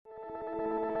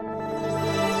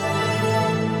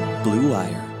Blue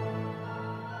Wire.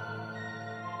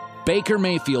 Baker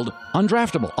Mayfield,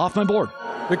 undraftable, off my board.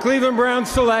 The Cleveland Browns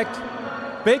select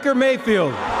Baker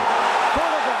Mayfield.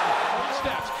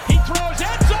 Steps. He throws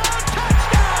end zone.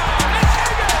 Touchdown! It's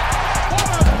Higgins! What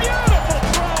a beautiful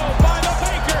throw by the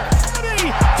Baker.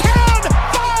 20, 10,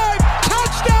 5,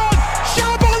 touchdown!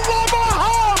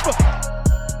 Shabba-lubba-hub!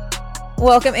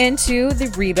 Welcome into the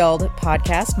Rebuild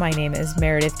podcast. My name is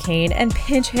Meredith Kane, and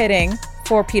pinch hitting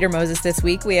for Peter Moses this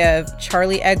week, we have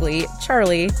Charlie Egley.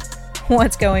 Charlie,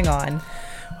 what's going on?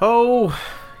 Oh,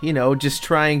 just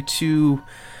trying to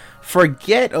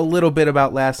forget a little bit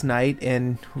about last night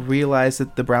and realize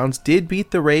that the Browns did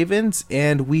beat the Ravens,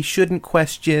 and we shouldn't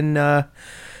question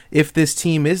if this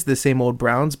team is the same old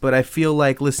Browns, but I feel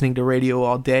like listening to radio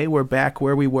all day, we're back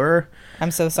where we were.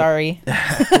 I'm so sorry.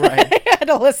 Right. I had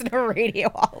to listen to radio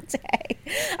all day.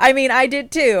 I mean, I did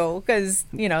too, because,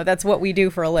 that's what we do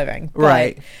for a living. But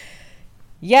right.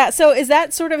 Yeah, so is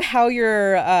that sort of how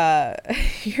you're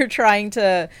trying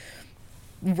to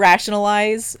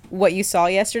rationalize what you saw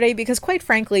yesterday? Because quite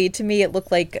frankly, to me, it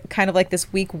looked like kind of like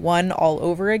this week one all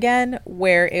over again,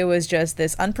 where it was just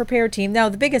this unprepared team. Now,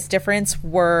 the biggest difference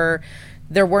were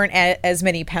there weren't as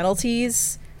many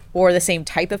penalties or the same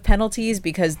type of penalties,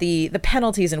 because the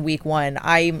penalties in week one,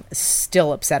 I'm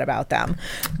still upset about them.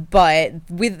 But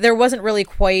there wasn't really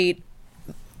quite...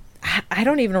 I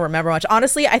don't even remember much.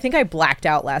 Honestly, I think I blacked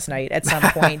out last night at some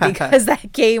point because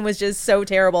that game was just so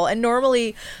terrible. And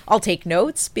normally I'll take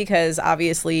notes because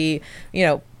obviously,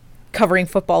 covering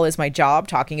football is my job.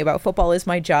 Talking about football is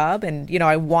my job. And,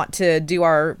 I want to do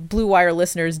our Blue Wire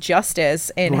listeners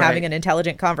justice in having an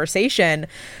intelligent conversation.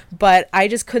 But I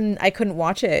just couldn't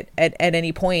watch it at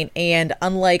any point. And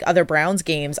unlike other Browns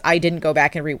games, I didn't go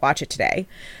back and rewatch it today.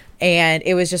 And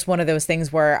it was just one of those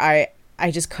things where I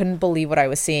just couldn't believe what I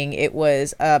was seeing. It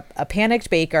was a panicked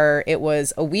Baker. It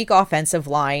was a weak offensive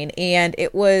line. And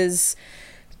it was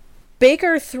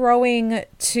Baker throwing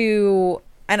to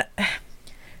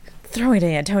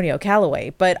Antonio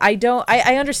Callaway. But I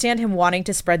understand him wanting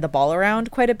to spread the ball around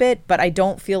quite a bit, but I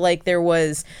don't feel like there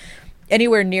was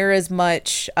anywhere near as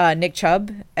much Nick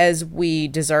Chubb as we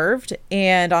deserved.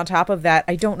 And on top of that,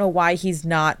 I don't know why he's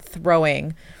not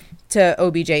throwing to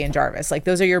OBJ and Jarvis. Like,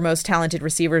 those are your most talented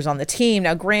receivers on the team.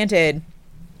 Now, granted,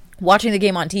 watching the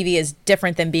game on TV is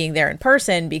different than being there in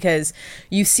person because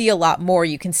you see a lot more.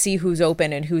 You can see who's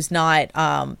open and who's not.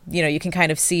 You can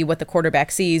kind of see what the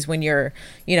quarterback sees when you're,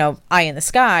 eye in the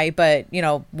sky. But,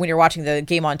 when you're watching the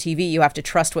game on TV, you have to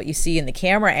trust what you see in the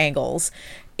camera angles.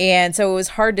 And so it was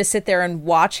hard to sit there and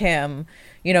watch him,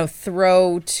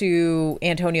 throw to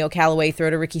Antonio Callaway, throw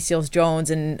to Ricky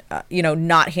Seals-Jones, and,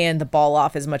 not hand the ball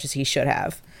off as much as he should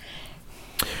have.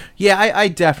 Yeah, I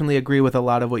definitely agree with a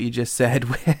lot of what you just said.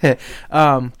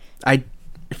 I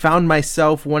found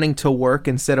myself wanting to work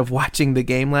instead of watching the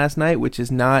game last night, which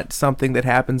is not something that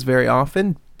happens very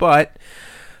often. But,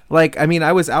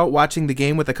 I was out watching the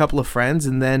game with a couple of friends,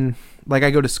 and then,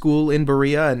 I go to school in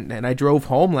Berea, and I drove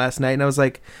home last night, and I was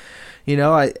like,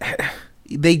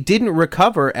 they didn't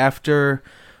recover after,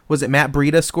 was it Matt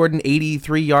Breida scored an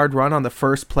 83-yard run on the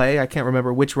first play? I can't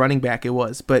remember which running back it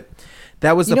was, but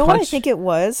that was the punch. What I think it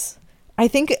was? I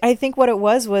think what it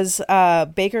was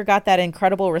Baker got that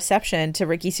incredible reception to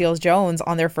Ricky Seals-Jones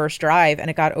on their first drive, and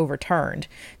it got overturned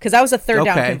because that was a third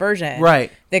down conversion.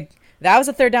 Right. That was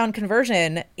a third down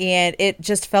conversion, and it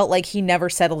just felt like he never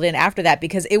settled in after that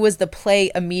because it was the play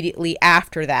immediately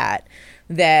after that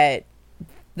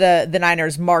the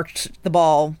Niners marched the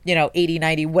ball, 80,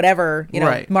 90, whatever,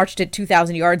 marched it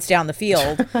 2,000 yards down the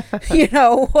field.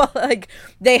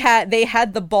 They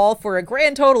had the ball for a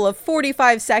grand total of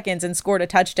 45 seconds and scored a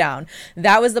touchdown.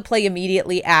 That was the play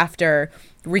immediately after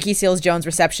Ricky Seals-Jones'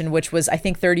 reception, which was, I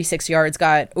think, 36 yards,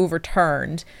 got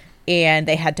overturned, and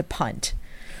they had to punt.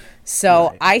 So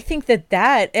right. I think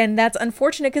and that's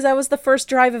unfortunate because that was the first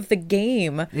drive of the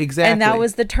game. Exactly. And that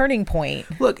was the turning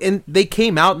point. Look, and they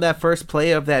came out in that first play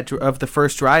of the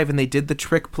first drive, and they did the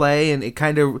trick play, and it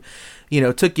kind of,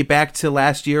 took you back to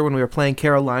last year when we were playing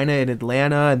Carolina and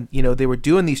Atlanta, and, they were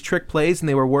doing these trick plays and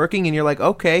they were working, and you're like,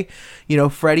 okay,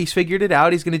 Freddie's figured it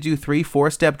out. He's going to do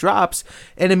 3-4 step drops.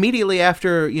 And immediately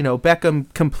after,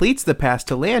 Beckham completes the pass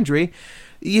to Landry,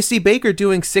 you see Baker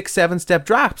doing 6-7 step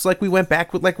drops like we went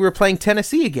back with, like we were playing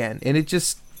Tennessee again. And it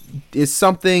just is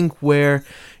something where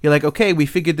you're like, okay, we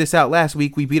figured this out last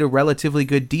week. We beat a relatively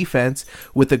good defense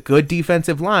with a good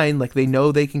defensive line. Like, they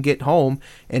know they can get home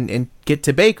and get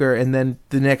to Baker. And then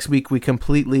the next week we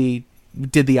completely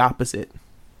did the opposite.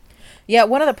 Yeah,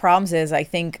 one of the problems is, I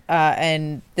think,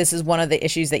 and this is one of the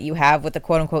issues that you have with the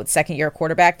quote-unquote second-year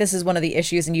quarterback. This is one of the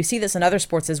issues, and you see this in other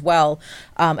sports as well,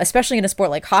 especially in a sport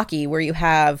like hockey, where you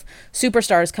have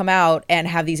superstars come out and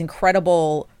have these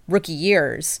incredible rookie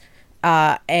years,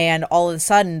 and all of a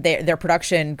sudden their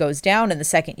production goes down in the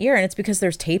second year, and it's because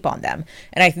there's tape on them.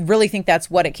 And I really think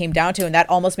that's what it came down to, and that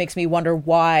almost makes me wonder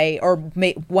why, or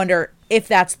wonder if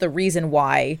that's the reason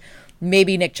why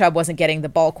maybe Nick Chubb wasn't getting the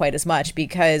ball quite as much,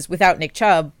 because without Nick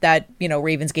Chubb, that,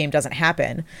 Ravens game doesn't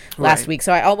happen last week.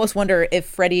 So I almost wonder if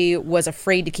Freddie was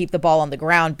afraid to keep the ball on the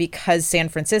ground because San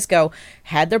Francisco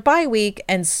had their bye week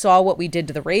and saw what we did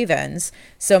to the Ravens.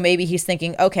 So maybe he's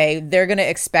thinking, okay, they're going to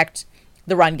expect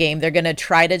the run game. They're going to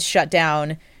try to shut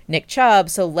down Nick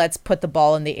Chubb. So let's put the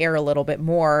ball in the air a little bit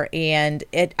more. And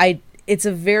it's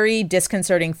a very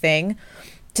disconcerting thing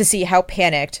to see how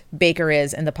panicked Baker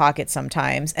is in the pocket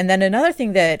sometimes. And then another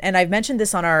thing and I've mentioned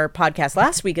this on our podcast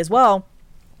last week as well,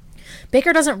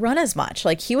 Baker doesn't run as much.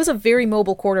 Like, he was a very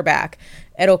mobile quarterback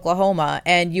at Oklahoma,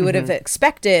 and you would have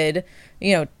expected,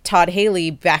 Todd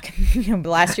Haley back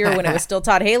last year when it was still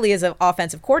Todd Haley as an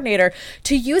offensive coordinator,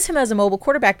 to use him as a mobile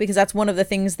quarterback, because that's one of the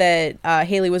things that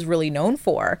Haley was really known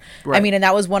for. Right. I mean, and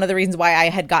that was one of the reasons why I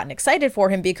had gotten excited for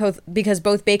him, because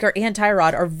both Baker and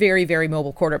Tyrod are very, very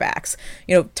mobile quarterbacks.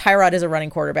 Tyrod is a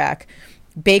running quarterback.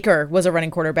 Baker was a running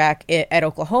quarterback at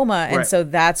Oklahoma. And so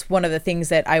that's one of the things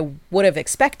that I would have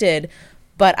expected.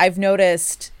 But I've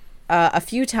noticed a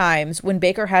few times when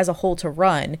Baker has a hole to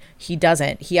run, he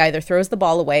doesn't. He either throws the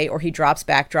ball away, or he drops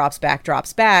back,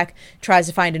 tries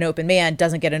to find an open man,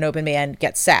 doesn't get an open man,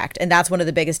 gets sacked. And that's one of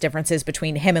the biggest differences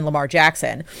between him and Lamar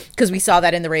Jackson, because we saw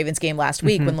that in the Ravens game last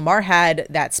week. When Lamar had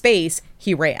that space,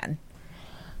 he ran.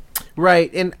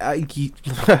 Right, and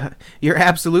you're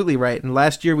absolutely right. And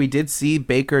last year we did see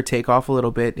Baker take off a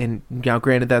little bit, and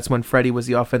granted, that's when Freddie was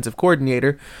the offensive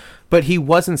coordinator, but he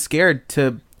wasn't scared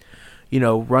to,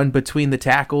 run between the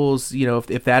tackles,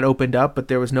 if that opened up, but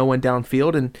there was no one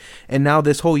downfield. And now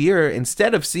this whole year,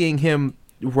 instead of seeing him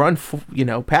run,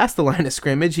 past the line of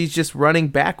scrimmage, he's just running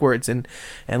backwards and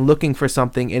looking for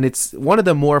something. And it's one of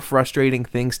the more frustrating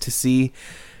things to see,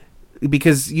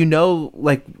 because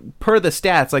per the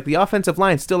stats, like, the offensive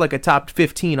line is still like a top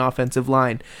 15 offensive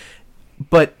line,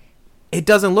 but it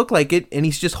doesn't look like it, and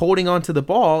he's just holding on to the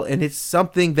ball, and it's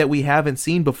something that we haven't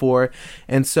seen before.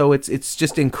 And so it's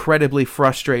just incredibly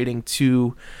frustrating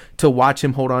to watch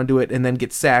him hold on to it and then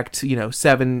get sacked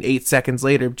 7-8 seconds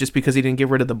later just because he didn't get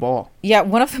rid of the ball. Yeah,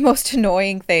 one of the most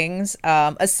annoying things,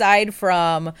 aside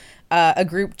from a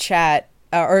group chat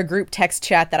or a group text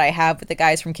chat that I have with the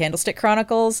guys from Candlestick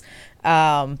Chronicles,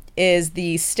 is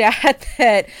the stat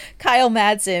that Kyle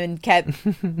Madsen kept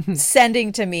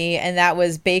sending to me, and that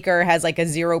was Baker has like a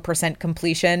 0%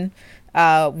 completion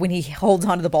when he holds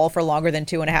onto the ball for longer than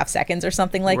 2.5 seconds or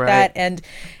something like that. And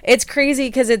it's crazy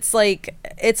because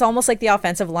it's almost like the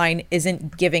offensive line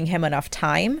isn't giving him enough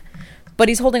time, but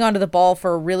he's holding onto the ball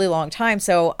for a really long time.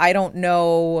 So I don't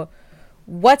know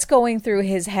what's going through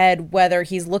his head, whether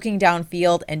he's looking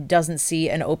downfield and doesn't see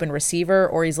an open receiver,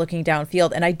 or he's looking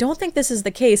downfield. And I don't think this is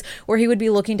the case where he would be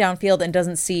looking downfield and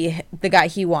doesn't see the guy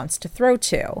he wants to throw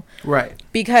to. Right.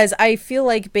 Because I feel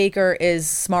like Baker is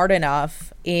smart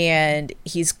enough and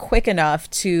he's quick enough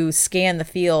to scan the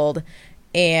field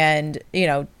and,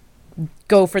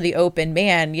 go for the open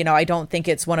man. I don't think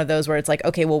it's one of those where it's like,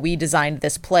 okay, well, we designed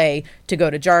this play to go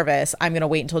to Jarvis. I'm going to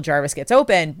wait until Jarvis gets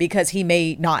open, because he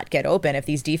may not get open if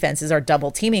these defenses are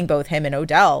double teaming both him and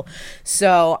Odell.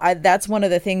 So that's one of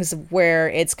the things where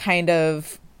it's kind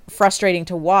of frustrating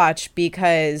to watch,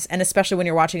 because, and especially when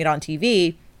you're watching it on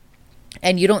TV,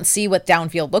 and you don't see what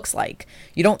downfield looks like.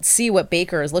 You don't see what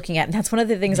Baker is looking at. And that's one of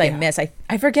the things I miss.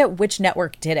 I forget which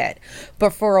network did it, but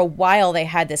for a while they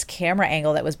had this camera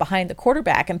angle that was behind the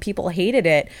quarterback, and people hated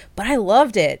it, but I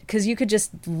loved it because you could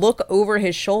just look over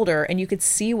his shoulder and you could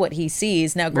see what he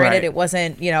sees. Now, granted, it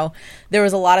wasn't, there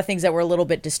was a lot of things that were a little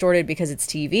bit distorted because it's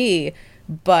TV,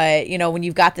 but, when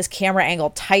you've got this camera angle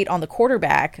tight on the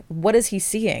quarterback, what is he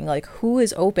seeing? Like, who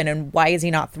is open and why is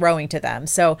he not throwing to them?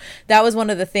 So that was one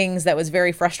of the things that was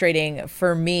very frustrating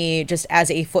for me, just as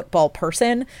a football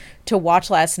person, to watch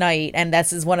last night. And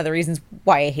this is one of the reasons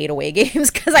why I hate away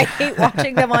games, because I hate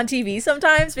watching them on TV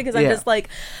sometimes, because I'm just like,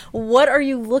 what are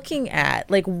you looking at?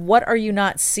 Like, what are you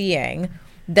not seeing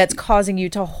that's causing you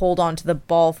to hold on to the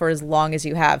ball for as long as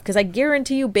you have? Because I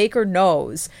guarantee you Baker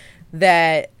knows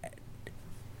that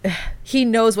he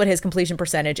knows what his completion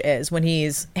percentage is when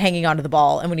he's hanging onto the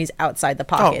ball and when he's outside the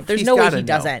pocket. There's no way he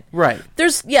doesn't. Right.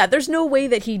 There's no way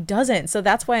that he doesn't. So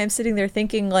that's why I'm sitting there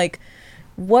thinking, like,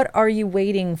 what are you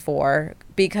waiting for?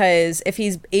 Because if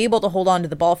he's able to hold on to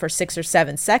the ball for 6 or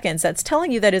 7 seconds, that's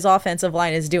telling you that his offensive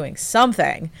line is doing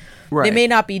something. Right. They may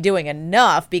not be doing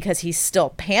enough because he's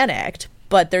still panicked,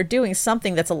 but they're doing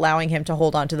something that's allowing him to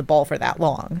hold on to the ball for that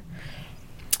long.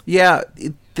 Yeah,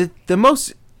 the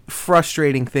most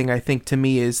frustrating thing, I think, to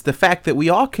me is the fact that we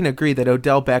all can agree that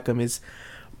Odell Beckham is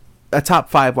a top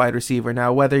 5 wide receiver.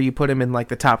 Now, whether you put him in like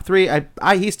the top 3,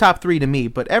 he's top 3 to me,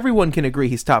 but everyone can agree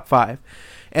he's top 5.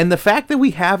 And the fact that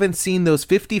we haven't seen those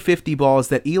 50-50 balls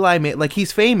that Eli made, like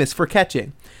he's famous for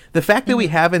catching. The fact that we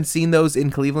haven't seen those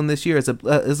in Cleveland this year is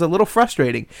a little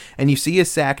frustrating. And you see his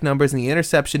sack numbers and the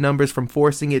interception numbers from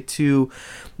forcing it to,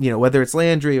 whether it's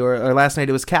Landry or last night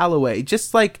it was Callaway.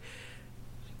 Just like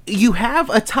you have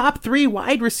a top 3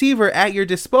 wide receiver at your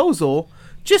disposal,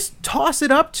 just toss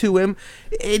it up to him.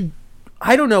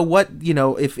 I don't know what,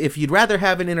 if you'd rather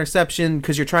have an interception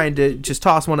because you're trying to just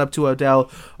toss one up to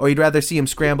Odell, or you'd rather see him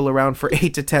scramble around for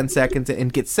 8 to 10 seconds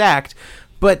and get sacked.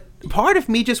 But part of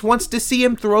me just wants to see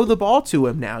him throw the ball to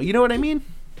him now. You know what I mean?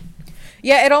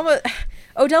 Yeah,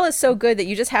 Odell is so good that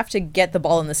you just have to get the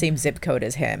ball in the same zip code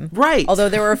as him. Right. Although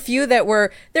there were a few that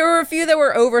were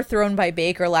overthrown by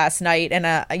Baker last night, and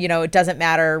it doesn't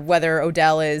matter whether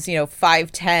Odell is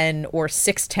 5'10" or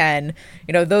 6'10".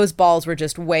 Those balls were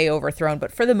just way overthrown.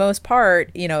 But for the most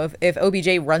part, if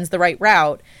OBJ runs the right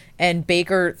route and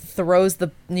Baker throws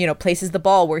places the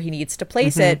ball where he needs to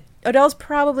place it, Odell's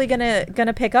probably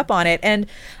gonna pick up on it. And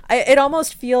it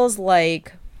almost feels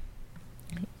like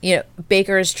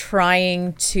Baker is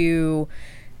trying to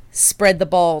spread the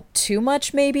ball too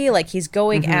much, maybe. Like he's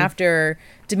going after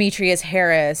Demetrius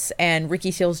Harris and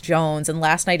Ricky Seals-Jones and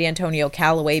last night Antonio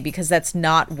Callaway, because that's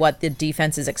not what the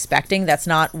defense is expecting. That's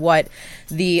not what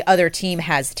the other team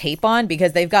has tape on,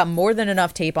 because they've got more than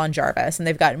enough tape on Jarvis and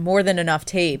they've got more than enough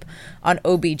tape on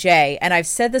OBJ. And I've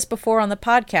said this before on the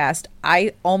podcast,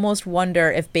 I almost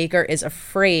wonder if Baker is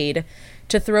afraid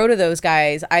to throw to those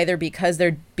guys, either because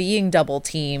they're being double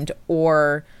teamed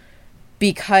or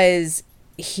because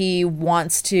he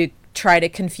wants to try to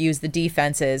confuse the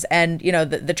defenses. And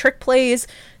the trick plays,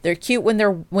 they're cute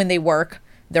when they work,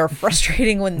 they're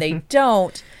frustrating when they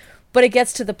don't, but it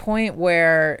gets to the point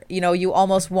where you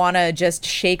almost want to just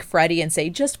shake Freddie and say,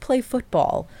 just play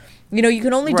football. You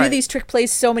can only do these trick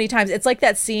plays so many times. It's like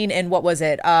that scene in, what was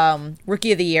it,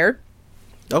 Rookie of the Year,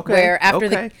 where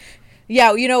after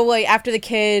after the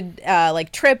kid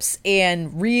trips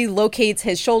and relocates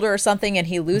his shoulder or something and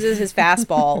he loses his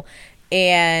fastball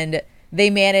and they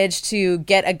manage to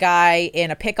get a guy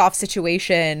in a pickoff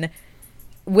situation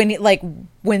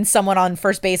when someone on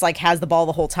first base has the ball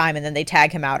the whole time and then they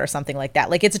tag him out or something like that.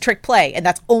 It's a trick play and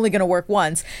that's only going to work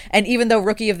once. And even though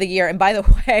Rookie of the Year, and by the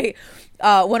way,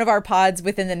 one of our pods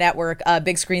within the network,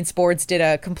 Big Screen Sports, did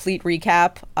a complete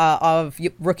recap of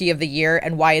Rookie of the Year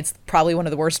and why it's probably one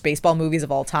of the worst baseball movies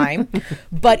of all time.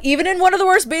 But even in one of the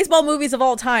worst baseball movies of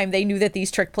all time, they knew that these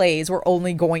trick plays were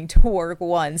only going to work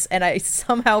once. And I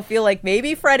somehow feel like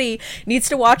maybe Freddie needs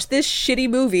to watch this shitty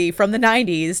movie from the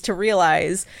 90s to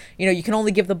realize, you can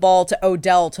only give the ball to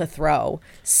Odell to throw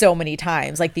so many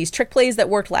times. Like these trick plays that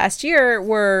worked last year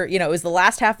were, it was the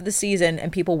last half of the season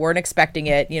and people weren't expecting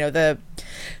it.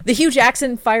 The Hugh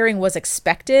Jackson firing was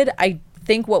expected. I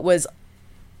think what was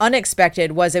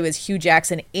unexpected was it was Hugh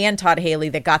Jackson and Todd Haley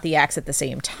that got the axe at the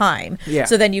same time. Yeah.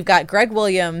 So then you've got Greg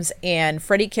Williams and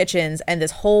Freddie Kitchens and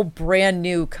this whole brand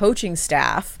new coaching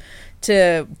staff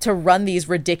to run these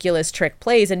ridiculous trick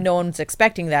plays, and no one's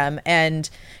expecting them. And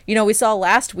we saw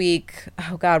last week,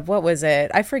 oh God, what was it?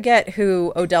 I forget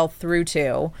who Odell threw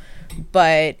to,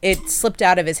 but it slipped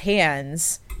out of his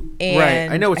hands. And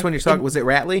right. I know which one you're talking. Was it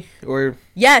Ratley or?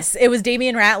 Yes, it was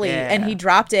Damian Ratley, and he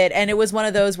dropped it. And it was one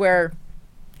of those where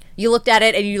you looked at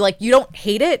it and you don't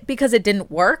hate it because it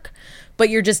didn't work, but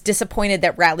you're just disappointed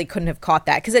that Ratley couldn't have caught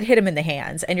that because it hit him in the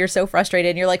hands. And you're so frustrated.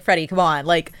 And you're like, Freddie, come on.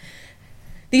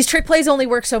 These trick plays only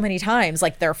work so many times.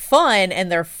 They're fun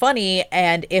and they're funny,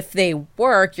 and if they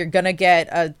work, you're gonna get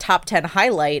a top 10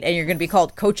 highlight, and you're gonna be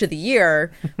called Coach of the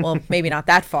Year. Well, maybe not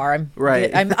that far.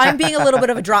 I'm being a little bit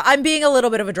of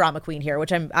a drama queen here,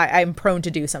 which I'm prone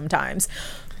to do sometimes.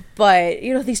 But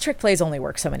these trick plays only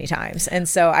work so many times, and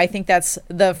so I think that's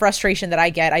the frustration that I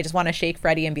get. I just want to shake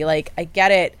Freddie and be like, I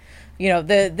get it.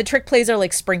 The trick plays are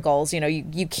like sprinkles.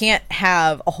 You can't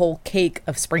have a whole cake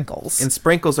of sprinkles. And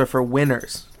sprinkles are for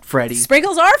winners, Freddie.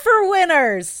 Sprinkles are for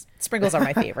winners. Sprinkles are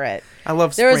my favorite. I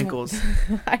love sprinkles.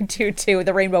 I do too.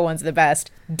 The rainbow one's the best.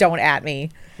 Don't at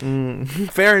me.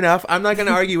 Fair enough. I'm not going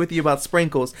to argue with you about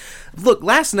sprinkles. Look,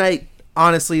 last night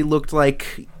honestly looked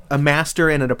like a master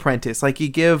and an apprentice. You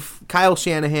give Kyle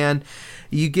Shanahan,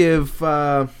 you give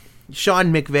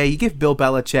Sean McVay, you give Bill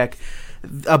Belichick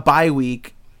a bye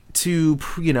week to,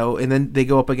 and then they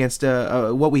go up against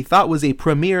what we thought was a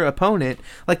premier opponent.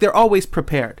 Like, they're always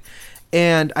prepared.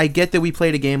 And I get that we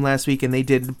played a game last week and they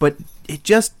didn't, but it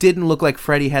just didn't look like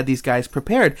Freddie had these guys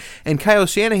prepared. And Kyle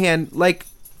Shanahan,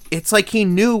 it's like he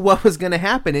knew what was going to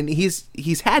happen, and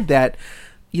he's had that,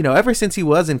 ever since he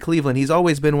was in Cleveland. He's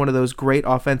always been one of those great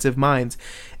offensive minds.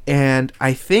 And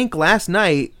I think last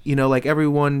night,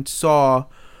 everyone saw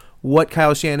what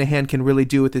Kyle Shanahan can really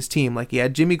do with his team. Like, he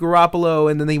had Jimmy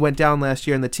Garoppolo, and then they went down last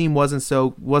year, and the team wasn't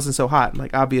so hot.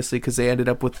 Like, obviously, because they ended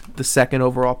up with the second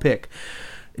overall pick.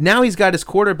 Now he's got his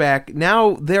quarterback.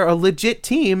 Now they're a legit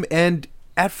team, and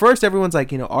at first everyone's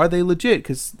like, are they legit?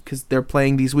 Because they're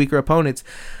playing these weaker opponents.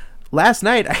 Last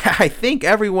night, I think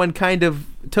everyone kind of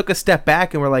took a step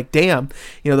back and were like, damn,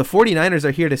 the 49ers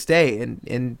are here to stay,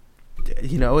 and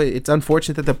it's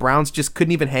unfortunate that the Browns just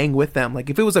couldn't even hang with them. Like,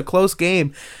 if it was a close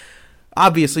game,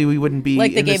 obviously we wouldn't be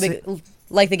like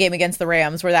the game against the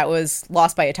Rams where that was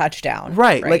lost by a touchdown.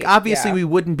 Right. Like, obviously we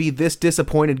wouldn't be this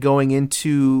disappointed going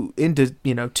into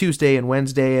Tuesday and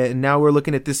Wednesday, and now we're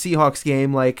looking at the Seahawks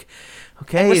game like,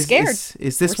 okay, we're scared.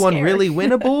 Is this one really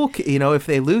winnable? If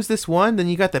they lose this one, then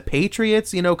you got the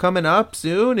Patriots, coming up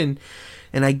soon,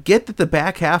 and I get that the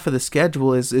back half of the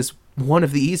schedule is one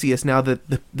of the easiest now that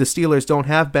the Steelers don't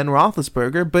have Ben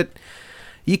Roethlisberger, but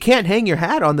you can't hang your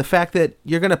hat on the fact that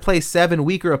you're going to play 7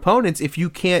 weaker opponents if you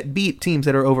can't beat teams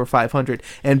that are over 500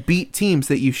 and beat teams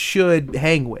that you should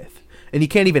hang with. And you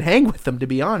can't even hang with them, to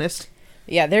be honest.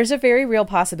 Yeah, there's a very real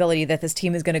possibility that this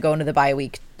team is going to go into the bye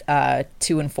week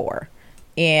 2-4.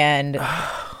 And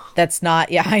that's not,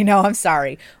 I know, I'm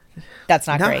sorry. That's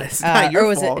not great. It's not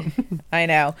your fault. I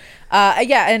know.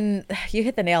 And you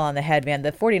hit the nail on the head, man.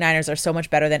 The 49ers are so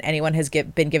much better than anyone has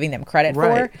been giving them credit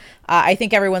for. I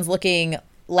think everyone's looking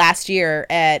last year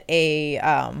at a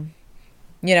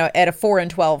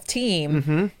 4-12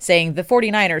 team, saying the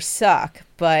 49ers suck.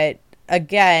 But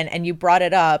again, and you brought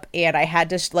it up, and I had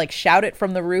to shout it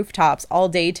from the rooftops all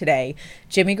day today.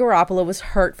 Jimmy Garoppolo was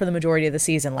hurt for the majority of the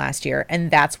season last year, and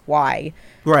that's why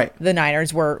the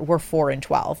Niners were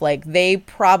 4-12. Like, they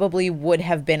probably would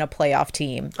have been a playoff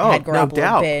team had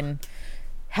Garoppolo been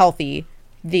healthy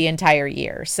the entire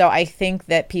year. So I think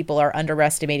that people are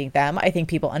underestimating them. I think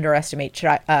people underestimate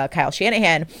Kyle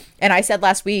Shanahan. And I said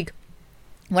last week,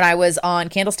 when I was on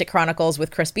Candlestick Chronicles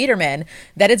with Chris Biederman,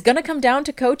 that it's going to come down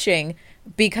to coaching,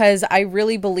 because I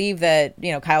really believe that,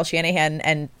 Kyle Shanahan,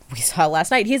 and we saw last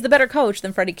night, he's the better coach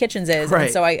than Freddie Kitchens is. Right.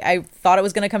 And so I thought it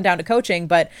was going to come down to coaching,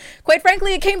 but quite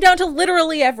frankly, it came down to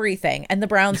literally everything. And the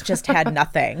Browns just had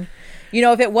nothing.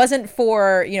 If it wasn't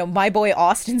for, my boy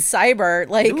Austin Seibert,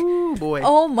 ooh, boy.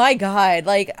 Oh my God.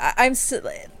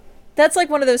 That's like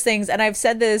one of those things, and I've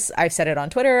said it on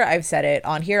Twitter, I've said it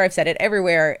on here, I've said it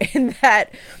everywhere, in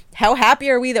that how happy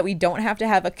are we that we don't have to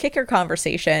have a kicker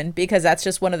conversation, because that's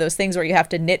just one of those things where you have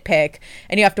to nitpick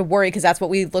and you have to worry, because that's what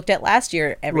we looked at last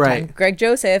year. Every time Greg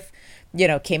Joseph,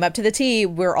 came up to the tee,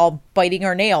 we're all biting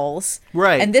our nails.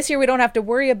 Right. And this year we don't have to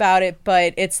worry about it,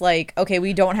 but it's like, okay,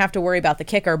 we don't have to worry about the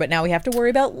kicker, but now we have to worry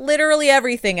about literally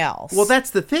everything else. Well, that's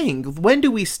the thing. When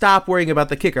do we stop worrying about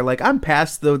the kicker? Like, I'm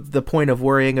past the point of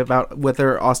worrying about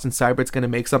whether Austin Seibert's going to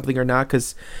make something or not,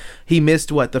 because he missed,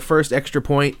 the first extra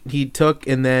point he took,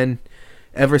 and then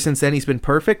ever since then he's been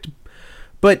perfect.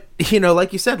 But,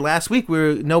 like you said last week,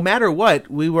 no matter what,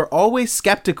 we were always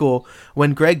skeptical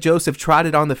when Greg Joseph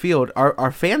trotted on the field.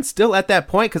 Are fans still at that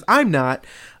point? Because I'm not.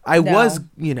 I was,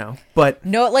 but...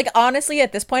 No, honestly,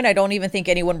 at this point, I don't even think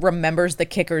anyone remembers the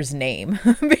kicker's name.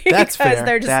 That's fair.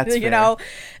 They're just, That's fair.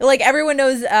 Everyone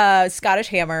knows Scottish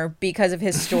Hammer because of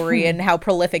his story and how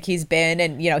prolific he's been.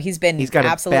 And, he's got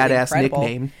absolutely a badass incredible.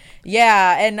 Nickname.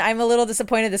 Yeah, and I'm a little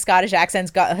disappointed the Scottish accent's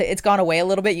gone away a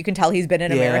little bit. You can tell he's been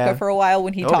in America for a while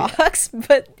when he talks,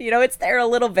 but it's there a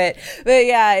little bit. But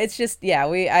yeah, it's just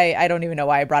I don't even know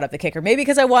why I brought up the kicker. Maybe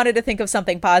because I wanted to think of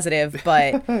something positive,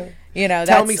 but that's,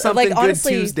 tell me something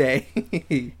honestly, good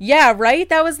Tuesday. Yeah, right.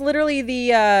 That was literally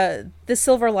the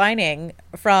silver lining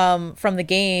from the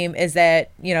game, is that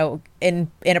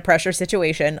in a pressure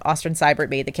situation, Austin Seibert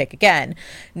made the kick again.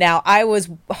 Now, I was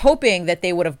hoping that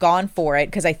they would have gone for it,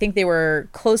 because I think they were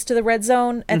close to the red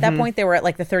zone at that point. They were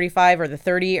at the 35 or the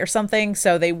 30 or something,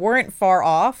 so they weren't far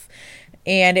off,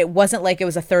 and it wasn't like it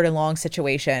was a 3rd and long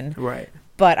situation. Right.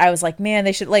 But I was like, man,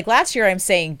 they should, last year I'm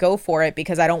saying go for it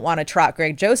because I don't want to trot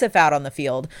Greg Joseph out on the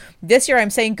field. This year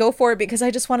I'm saying go for it because I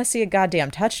just want to see a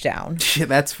goddamn touchdown. Yeah,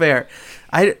 that's fair.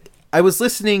 I was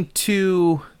listening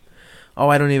to,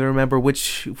 I don't even remember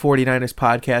which 49ers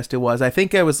podcast it was. I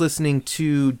think I was listening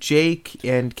to Jake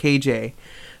and KJ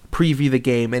preview the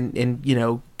game, and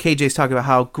KJ's talking about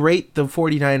how great the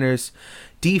 49ers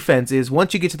defense is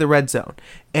once you get to the red zone.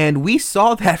 And we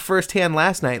saw that firsthand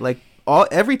last night. Like,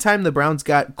 every time the Browns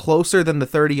got closer than the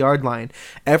 30-yard line,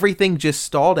 everything just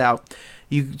stalled out.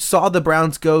 You saw the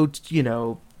Browns go,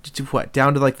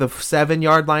 down to like the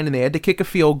 7-yard line, and they had to kick a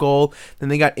field goal. Then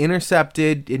they got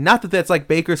intercepted. And not that that's like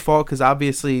Baker's fault, because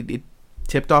obviously it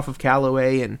tipped off of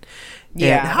Callaway. And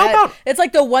how about it's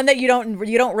like the one that you don't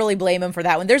really blame him for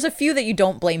that one. There's a few that you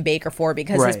don't blame Baker for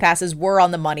because his passes were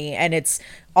on the money, and it's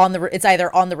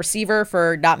either on the receiver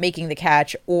for not making the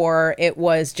catch, or it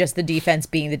was just the defense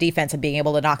being the defense and being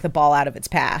able to knock the ball out of its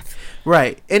path.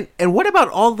 Right. And what about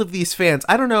all of these fans?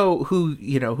 I don't know who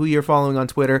you're following on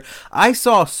Twitter. I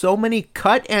saw so many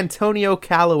cut Antonio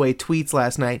Callaway tweets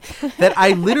last night that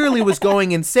I literally was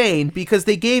going insane because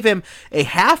they gave him a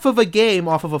half of a game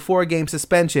off of a 4-game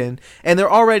suspension, and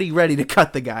they're already ready to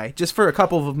cut the guy just for a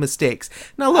couple of mistakes.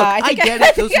 Now look, I get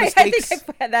it. Those mistakes.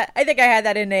 I think I had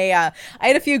that in a. I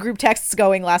had a few group texts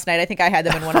going last night. I think I had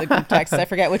them in one of the group texts. I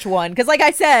forget which one. Because like I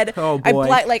said,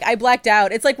 I blacked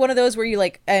out. It's like one of those where you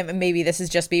like, maybe this is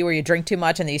just me, where you drink too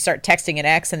much and then you start texting an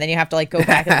ex and then you have to like go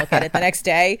back and look at it the next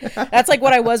day. That's like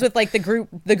what I was with like the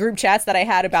group chats that I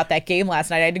had about that game last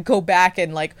night. I had to go back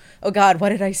and like, oh God, what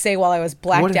did I say while I was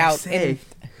blacked out?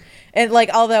 And like,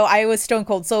 although I was stone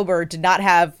cold sober, did not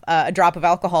have a drop of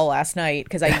alcohol last night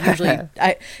because I usually,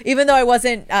 even though I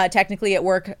wasn't technically at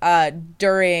work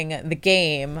during the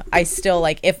game, I still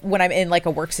like when I'm in like a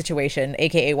work situation,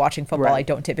 aka watching football, I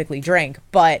don't typically drink.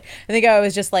 But I think I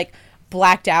was just like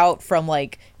blacked out from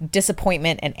like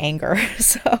disappointment and anger.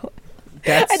 So I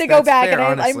had to go back, fair,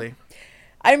 and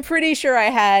I'm pretty sure I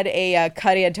had a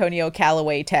cut Antonio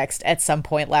Callaway text at some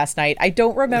point last night. I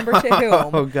don't remember to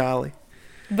whom. Oh golly.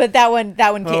 But that one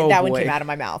came out of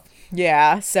my mouth.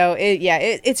 Yeah. So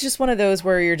it's just one of those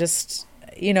where you're just,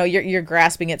 you're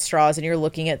grasping at straws and you're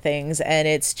looking at things, and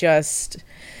it's just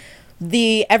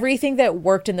everything that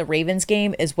worked in the Ravens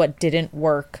game is what didn't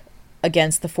work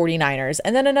against the 49ers.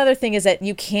 And then another thing is that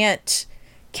you can't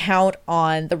count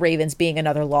on the Ravens being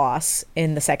another loss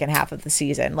in the second half of the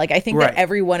season. Like, I think that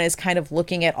everyone is kind of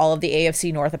looking at all of the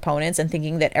AFC North opponents and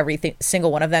thinking that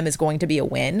single one of them is going to be a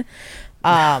win.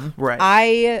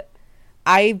 I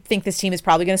think this team is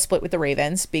probably going to split with the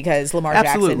Ravens because Lamar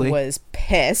Jackson was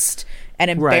pissed and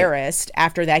embarrassed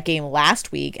after that game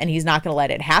last week, and he's not going to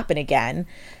let it happen again.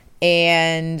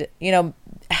 And,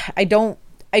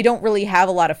 I don't really have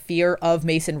a lot of fear of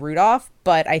Mason Rudolph,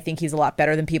 but I think he's a lot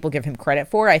better than people give him credit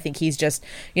for. I think he's just,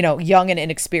 young and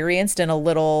inexperienced and a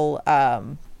little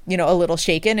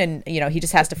shaken, and, he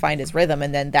just has to find his rhythm,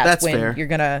 and then that's when fair. You're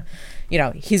going to,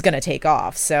 he's going to take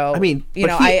off. So, I mean,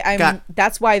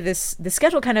 that's why the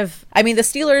schedule kind of, the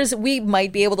Steelers, we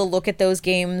might be able to look at those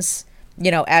games,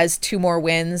 as 2 more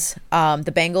wins.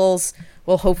 The Bengals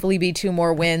will hopefully be 2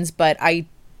 more wins, but I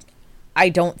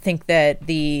don't think that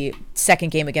the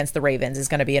second game against the Ravens is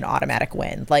going to be an automatic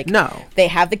win. Like, no, they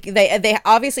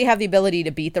obviously have the ability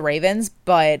to beat the Ravens,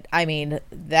 but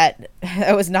that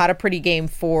was not a pretty game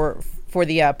for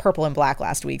the purple and black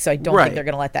last week. So I don't think they're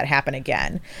going to let that happen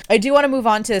again. I do want to move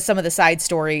on to some of the side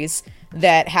stories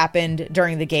that happened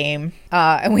during the game,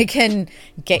 and we can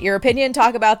get your opinion,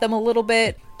 talk about them a little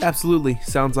bit. Absolutely,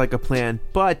 sounds like a plan.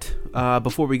 But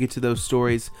before we get to those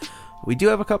stories, we do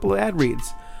have a couple of ad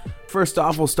reads. First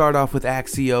off, we'll start off with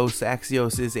Axios.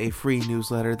 Axios is a free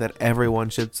newsletter that everyone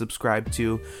should subscribe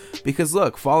to because,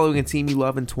 look, following a team you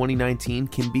love in 2019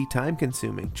 can be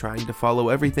time-consuming. Trying to follow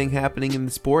everything happening in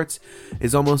the sports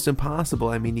is almost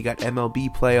impossible. You got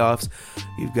MLB playoffs,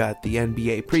 you've got the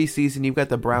NBA preseason, you've got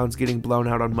the Browns getting blown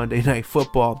out on Monday Night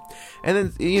Football, and then,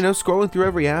 scrolling through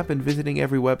every app and visiting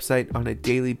every website on a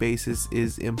daily basis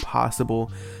is impossible.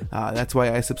 That's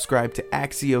why I subscribe to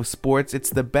Axios Sports. It's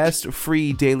the best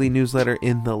free daily newsletter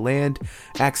in the land.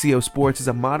 Axios Sports is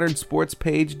a modern sports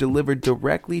page delivered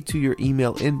directly to your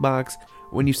email inbox.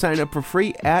 When you sign up for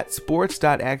free at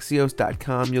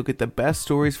sports.axios.com, you'll get the best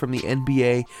stories from the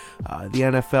NBA, the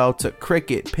NFL, to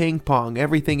cricket, ping pong,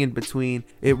 everything in between.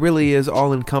 It really is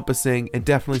all encompassing and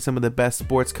definitely some of the best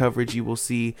sports coverage you will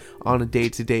see on a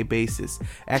day-to-day basis.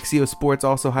 Axios Sports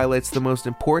also highlights the most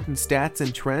important stats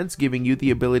and trends, giving you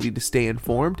the ability to stay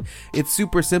informed. It's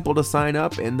super simple to sign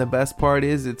up, and the best part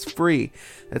is it's free.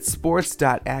 That's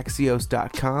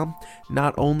sports.axios.com.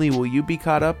 Not only will you be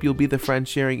caught up, you'll be the friend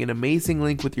sharing an amazing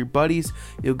link with your buddies.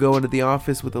 You'll go into the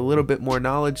office with a little bit more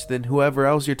knowledge than whoever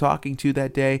else you're talking to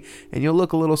that day, and you'll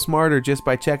look a little smarter just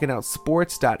by checking out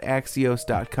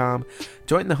sports.axios.com.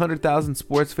 Join the 100,000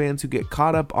 sports fans who get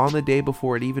caught up on the day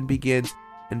before it even begins.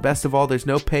 And best of all, there's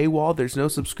no paywall, there's no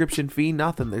subscription fee,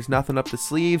 nothing. There's nothing up the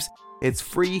sleeves. It's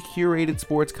free curated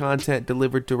sports content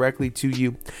delivered directly to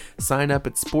you. Sign up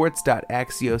at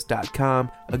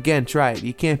sports.axios.com. Again, try it.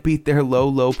 You can't beat their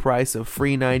low price of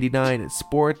free $99 at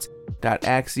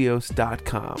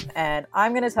sports.axios.com. And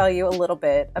I'm going to tell you a little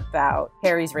bit about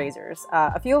Harry's Razors.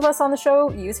 A few of us on the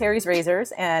show use Harry's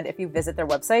Razors, and if you visit their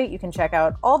website, you can check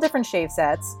out all different shave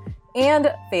sets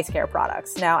and face care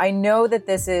products. Now, I know that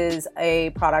this is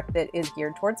a product that is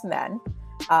geared towards men,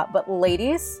 but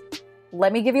ladies,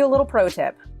 let me give you a little pro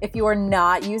tip. If you are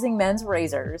not using men's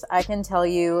razors, I can tell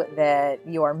you that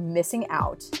you are missing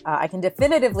out. I can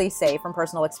definitively say from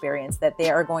personal experience that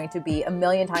they are going to be a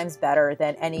million times better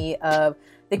than any of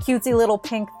the cutesy little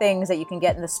pink things that you can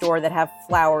get in the store that have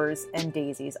flowers and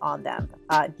daisies on them.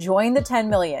 Join the 10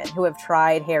 million who have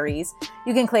tried Harry's.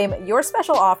 You can claim your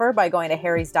special offer by going to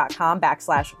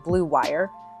harrys.com/Blue Wire.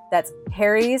 That's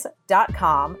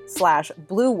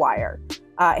harrys.com/Blue Wire.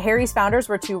 Harry's founders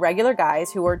were two regular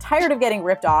guys who were tired of getting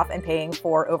ripped off and paying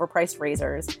for overpriced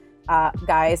razors.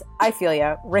 Guys, I feel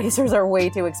ya. Razors are way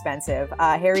too expensive.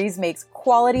 Harry's makes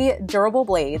quality, durable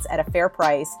blades at a fair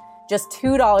price, just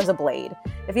 $2 a blade.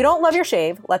 If you don't love your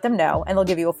shave, let them know and they'll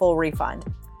give you a full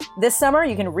refund. This summer,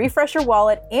 you can refresh your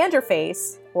wallet and your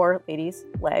face, or ladies,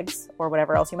 legs, or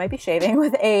whatever else you might be shaving,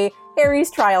 with a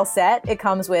Harry's trial set. It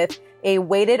comes with a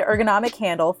weighted ergonomic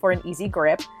handle for an easy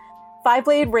grip,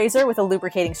 5-blade razor with a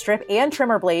lubricating strip and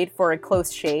trimmer blade for a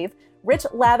close shave, rich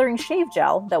lathering shave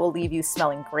gel that will leave you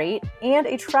smelling great, and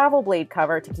a travel blade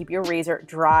cover to keep your razor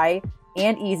dry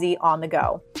and easy on the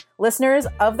go. Listeners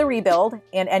of The Rebuild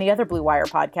and any other Blue Wire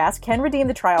podcast can redeem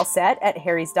the trial set at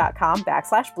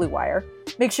harrys.com/Blue Wire.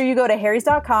 Make sure you go to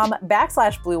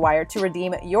harrys.com/Blue Wire to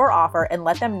redeem your offer and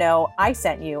let them know I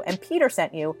sent you and Peter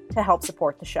sent you to help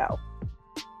support the show.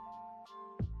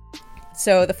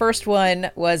 So the first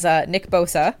one was Nick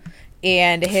Bosa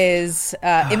and his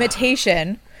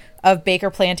imitation of Baker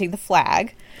planting the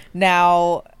flag.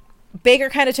 Now, Baker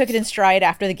kind of took it in stride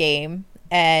after the game,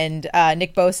 and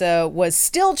Nick Bosa was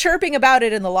still chirping about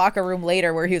it in the locker room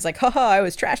later, where he was like, haha, I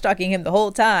was trash talking him the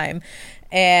whole time.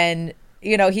 And,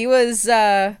 you know, he was,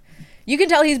 you can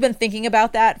tell he's been thinking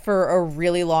about that for a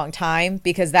really long time,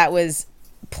 because that was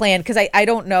planned, because I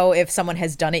don't know if someone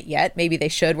has done it yet. Maybe they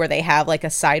should, where they have like a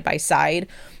side-by-side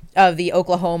of the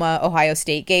Oklahoma-Ohio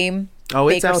State game. Oh,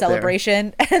 it's Baker out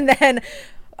celebration there. And then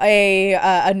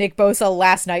a Nick Bosa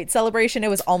last night celebration. It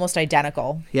was almost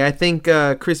identical. Yeah, I think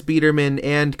Chris Biederman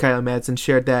and Kyle Madsen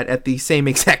shared that at the same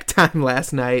exact time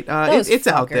last night. It's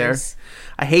out there.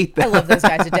 I hate them. I love those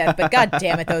guys to death, but god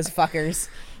damn it, those fuckers.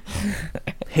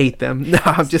 Hate them. No,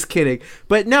 I'm just kidding.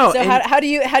 But no. So how do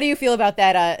you feel about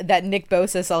that Nick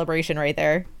Bosa celebration right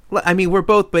there? I mean, we're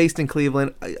both based in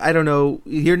Cleveland. I don't know.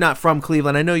 You're not from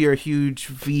Cleveland. I know you're a huge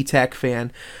VTech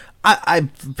fan.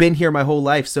 I've been here my whole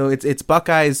life, so it's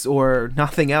Buckeyes or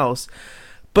nothing else.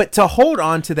 But to hold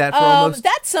on to that for almost...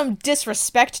 That's some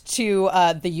disrespect to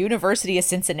the University of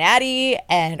Cincinnati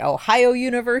and Ohio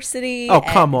University. Oh,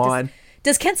 come on.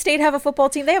 Does Kent State have a football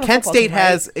team? They have a Kent football State team, right?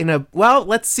 has well,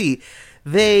 let's see.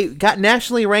 They got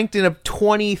nationally ranked in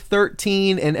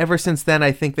 2013, and ever since then,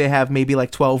 I think they have maybe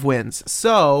like 12 wins.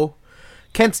 So,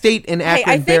 Kent State and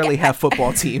Akron barely have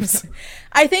football teams.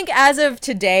 I think as of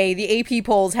today, the AP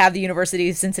polls have the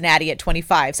University of Cincinnati at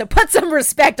 25. So put some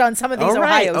respect on some of these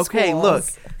Ohio schools. Okay, look.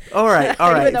 All right,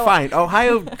 fine.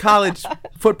 Ohio college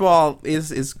football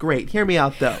is great. Hear me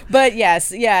out, though. But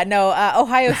yes,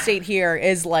 Ohio State here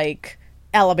is like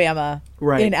Alabama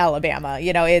in Alabama.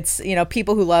 You know, it's, you know,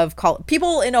 people who love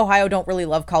people in Ohio don't really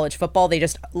love college football. They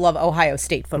just love Ohio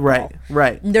State football.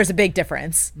 Right. There's a big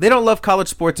difference. They don't love college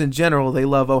sports in general. They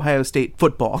love Ohio State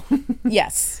football.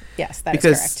 Yes, that is correct.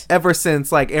 Because ever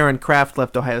since like Aaron Kraft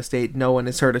left Ohio State, no one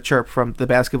has heard a chirp from the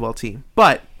basketball team.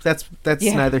 But that's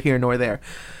neither here nor there.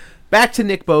 Back to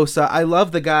Nick Bosa. I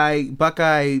love the guy.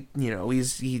 Buckeye, you know,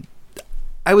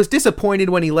 I was disappointed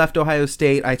when he left Ohio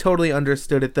State. I totally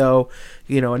understood it, though.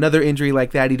 You know, another injury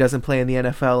like that, he doesn't play in the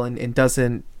NFL and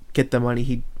doesn't get the money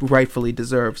he rightfully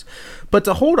deserves. But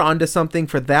to hold on to something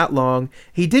for that long,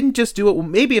 he didn't just do it.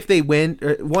 Maybe if they win,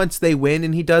 once they win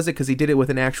and he does it because he did it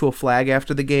with an actual flag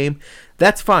after the game,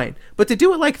 that's fine. But to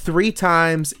do it like 3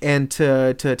 times and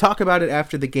to talk about it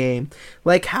after the game,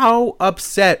 like how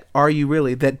upset are you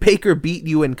really that Baker beat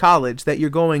you in college, that you're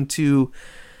going to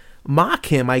mock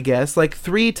him, I guess, like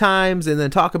 3 times and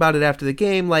then talk about it after the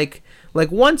game? Like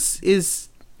once is,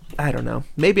 I don't know,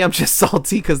 maybe I'm just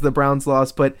salty because the Browns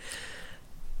lost, but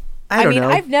I don't know.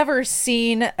 I've never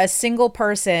seen a single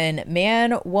person,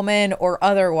 man, woman, or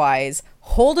otherwise,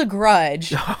 hold a grudge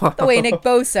the way Nick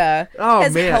Bosa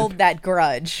has held that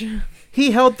grudge.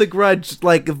 he held the grudge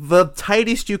like the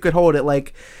tightest you could hold it.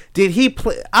 Like, did he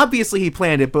obviously he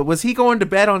planned it, but was he going to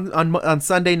bed on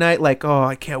Sunday night like, oh,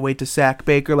 I can't wait to sack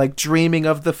Baker, like dreaming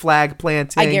of the flag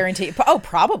planting? I guarantee. Oh,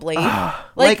 probably.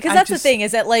 Like, because that's the thing,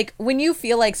 is that like when you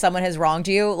feel like someone has wronged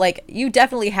you, like you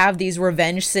definitely have these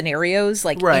revenge scenarios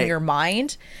like in your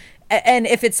mind. And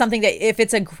if it's something if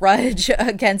it's a grudge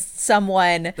against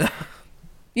someone,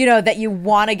 you know, that you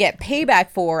want to get payback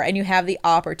for and you have the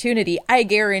opportunity, I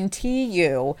guarantee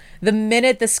you the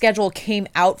minute the schedule came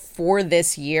out for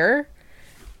this year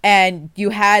and you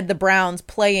had the Browns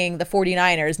playing the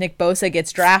 49ers, Nick Bosa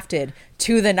gets drafted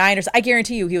to the Niners, I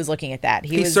guarantee you he was looking at that.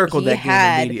 He circled that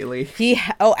game immediately.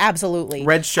 Oh, absolutely.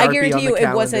 Red Sharpie I guarantee on the you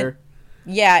calendar. It wasn't.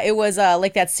 Yeah, it was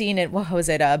like that scene in, what was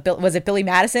it? Was it Billy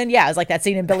Madison? Yeah, it was like that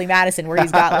scene in Billy Madison where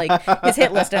he's got like his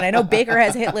hit list, and I know Baker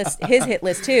has his hit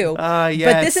list too.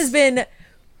 Yes. But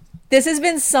this has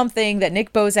been something that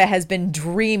Nick Bosa has been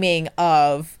dreaming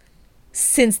of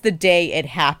since the day it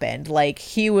happened. Like,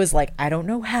 he was like, I don't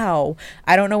know how,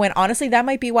 I don't know when. Honestly, that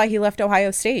might be why he left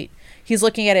Ohio State. He's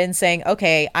looking at it and saying,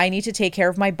 okay, I need to take care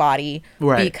of my body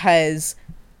because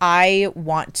I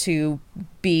want to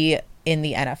be in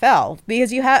the NFL. Because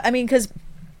because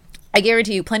I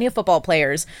guarantee you plenty of football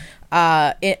players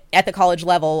at the college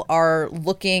level are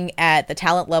looking at the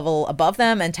talent level above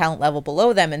them and talent level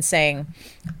below them and saying,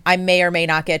 I may or may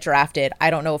not get drafted. I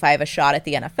don't know if I have a shot at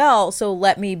the NFL, so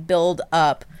let me build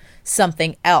up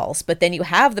something else. But then you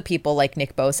have the people like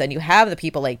Nick Bosa and you have the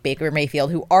people like Baker Mayfield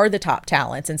who are the top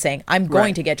talents and saying, I'm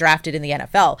going to get drafted in the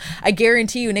NFL. I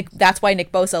guarantee you, that's why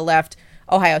Nick Bosa left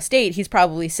Ohio State. He's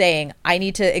probably saying, I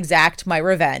need to exact my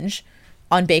revenge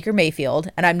on Baker Mayfield,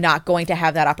 and I'm not going to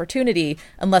have that opportunity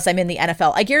unless I'm in the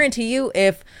NFL. I guarantee you,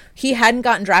 if he hadn't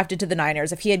gotten drafted to the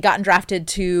Niners, if he had gotten drafted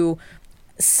to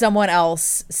someone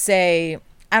else, say,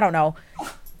 I don't know,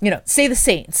 say the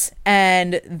Saints,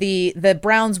 and the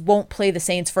Browns won't play the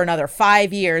Saints for another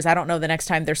 5 years. I don't know the next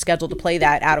time they're scheduled to play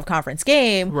that out of conference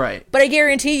game. Right. But I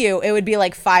guarantee you it would be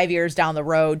like 5 years down the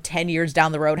road, 10 years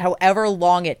down the road, however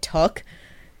long it took.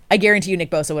 I guarantee you Nick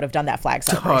Bosa would have done that flag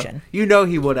celebration. He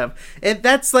would have. And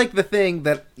that's like the thing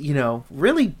that,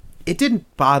 really, it didn't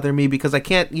bother me because I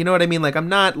can't, you know what I mean? Like, I'm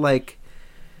not like,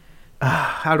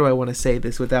 how do I want to say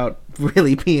this without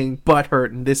really being butthurt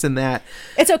and this and that?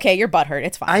 It's okay. You're butthurt.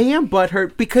 It's fine. I am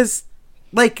butthurt because,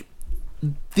 like,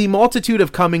 the multitude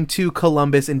of coming to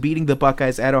Columbus and beating the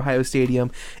Buckeyes at Ohio Stadium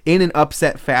in an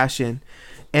upset fashion.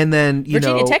 And then,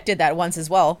 Virginia Tech did that once as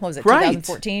well. What was it,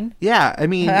 2014? Yeah, I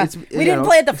mean, we didn't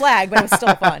play at the flag, but it was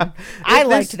still fun. I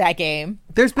liked that game.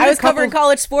 I was covering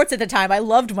college sports at the time. I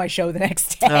loved my show the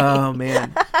next day. Oh,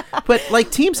 man. But,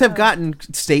 like, teams have gotten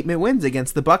statement wins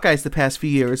against the Buckeyes the past few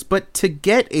years. But to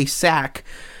get a sack,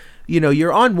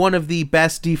 you're on one of the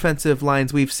best defensive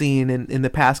lines we've seen in the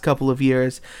past couple of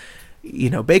years.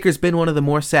 Baker's been one of the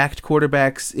more sacked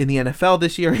quarterbacks in the NFL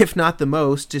this year, if not the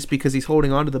most, just because he's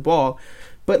holding on to the ball.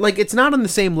 But, like, it's not on the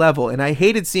same level, and I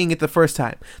hated seeing it the first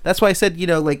time. That's why I said,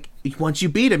 like, once you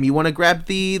beat him, you want to grab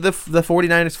the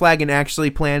 49ers flag and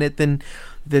actually plan it,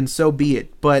 then so be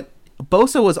it. But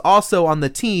Bosa was also on the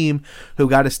team who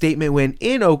got a statement win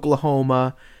in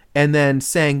Oklahoma and then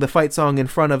sang the fight song in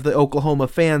front of the Oklahoma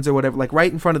fans or whatever, like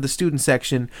right in front of the student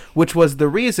section, which was the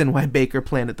reason why Baker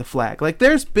planted the flag. Like,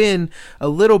 there's been a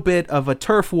little bit of a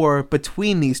turf war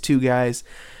between these two guys.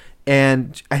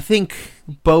 And I think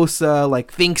Bosa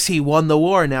thinks he won the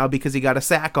war now because he got a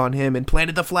sack on him and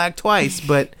planted the flag twice.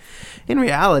 But in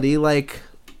reality,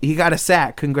 he got a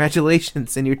sack.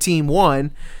 Congratulations, and your team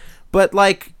won. But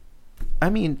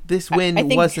this win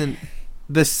wasn't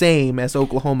the same as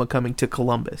Oklahoma coming to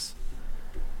Columbus.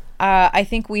 I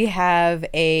think we have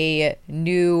a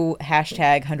new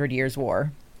hashtag 100 Years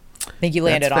War. I think you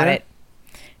landed on it.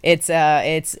 It's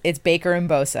Baker and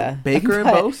Bosa. Baker and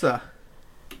Bosa.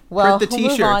 Well, the we'll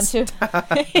move on to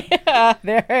yeah,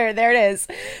 there it is.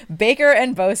 Baker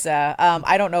and Bosa.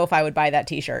 I don't know if I would buy that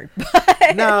T-shirt.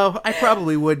 But no, I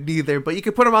probably wouldn't either. But you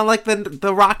could put them on like the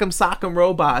Rock'em Sock'em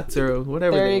robots or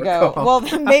whatever. There you go.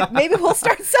 Called. Well, maybe we'll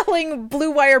start selling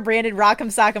Blue Wire branded Rock'em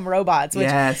Sock'em robots. Which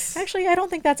actually, I don't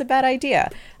think that's a bad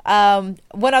idea.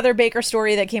 One other Baker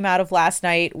story that came out of last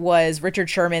night was Richard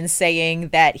Sherman saying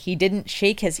that he didn't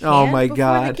shake his hand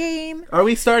before the game. Are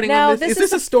we starting on this? Is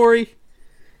this a story?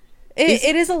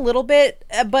 It is a little bit,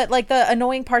 but the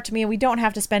annoying part to me, and we don't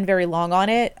have to spend very long on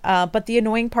it, but the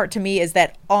annoying part to me is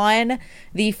that on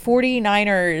the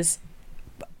 49ers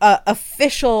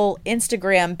official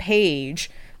Instagram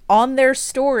page, on their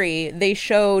story, they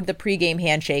showed the pregame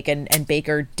handshake, and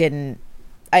Baker didn't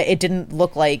it didn't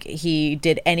look like he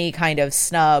did any kind of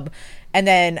snub. And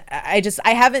then I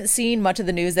haven't seen much of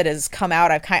the news that has come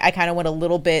out. I kind of went a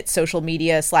little bit social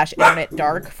media / internet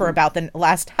dark for about the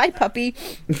last, hi puppy,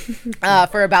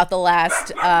 for about the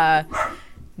last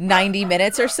 90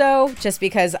 minutes or so, just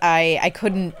because I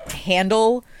couldn't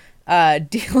handle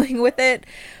dealing with it,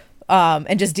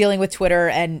 and just dealing with Twitter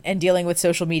and dealing with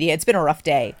social media. It's been a rough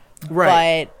day.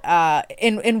 Right. But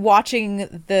in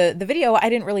watching the video, I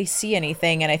didn't really see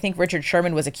anything. And I think Richard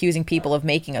Sherman was accusing people of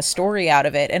making a story out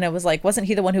of it. And it was like, wasn't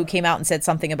he the one who came out and said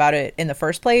something about it in the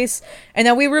first place? And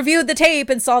then we reviewed the tape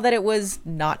and saw that it was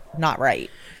not right.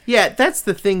 Yeah, that's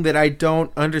the thing that I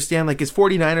don't understand. Like, is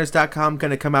 49ers.com going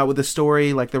to come out with a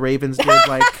story like the Ravens did?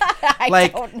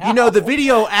 Like, don't know. The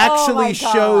video actually my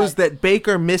God. shows that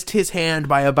Baker missed his hand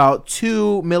by about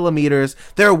 2 millimeters.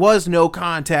 There was no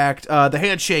contact. The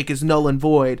handshake is null and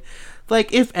void.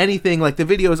 Like, if anything, like the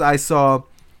videos I saw,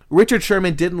 Richard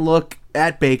Sherman didn't look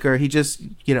at Baker. He just,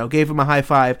 gave him a high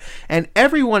five. And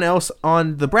everyone else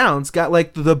on the Browns got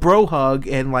like the bro hug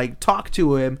and like talk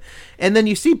to him. And then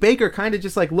you see Baker kind of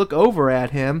just like look over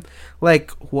at him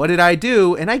like, what did I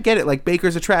do? And I get it. Like,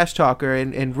 Baker's a trash talker,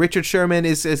 and Richard Sherman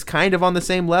is kind of on the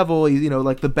same level,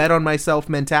 like the bet on myself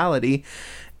mentality.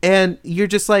 And you're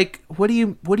just like, what do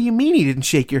you mean he didn't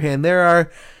shake your hand? There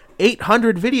are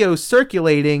 800 videos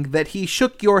circulating that he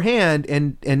shook your hand,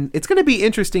 and it's going to be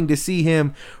interesting to see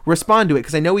him respond to it,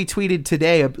 because I know he tweeted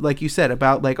today, like you said,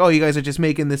 about like, oh, you guys are just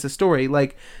making this a story.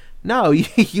 Like, no,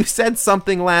 you said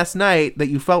something last night that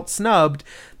you felt snubbed,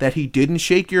 that he didn't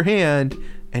shake your hand,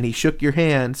 and he shook your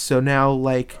hand. So now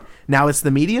it's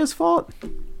the media's fault?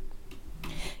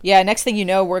 Yeah, next thing you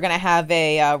know, we're going to have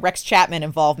a Rex Chapman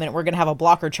involvement. We're going to have a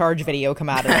blocker charge video come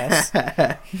out of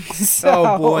this.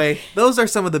 Oh, boy. Those are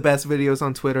some of the best videos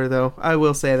on Twitter, though. I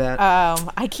will say that.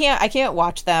 I can't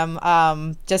watch them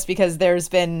just because there's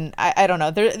been, I don't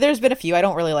know, there's been a few. I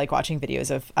don't really like watching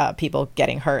videos of people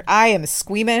getting hurt. I am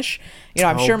squeamish.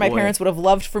 I'm sure my parents would have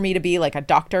loved for me to be like a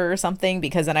doctor or something,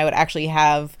 because then I would actually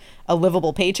have a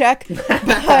livable paycheck. But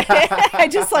I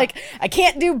just I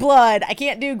can't do blood. I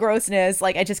can't do grossness.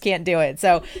 Like, I just can't do it.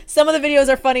 So some of the videos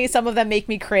are funny. Some of them make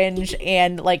me cringe,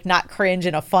 and like not cringe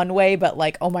in a fun way, but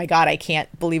like, oh my God, I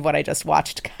can't believe what I just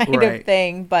watched kind of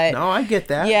thing. But no, I get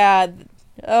that. Yeah.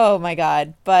 Oh my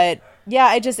God. But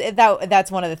yeah, that's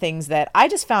one of the things that I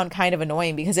just found kind of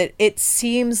annoying, because it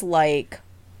seems like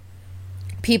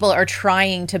people are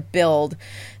trying to build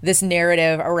this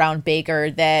narrative around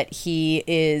Baker that he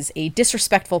is a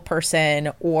disrespectful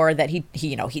person, or that he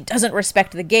doesn't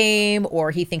respect the game,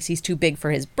 or he thinks he's too big for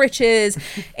his britches.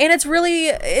 And it's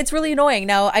really annoying.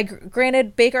 Now,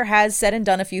 granted, Baker has said and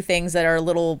done a few things that are a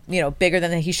little, bigger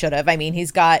than he should have. I mean,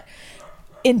 he's got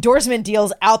endorsement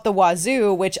deals out the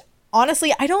wazoo, which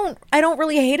honestly, I don't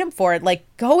really hate him for it. Like,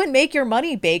 go and make your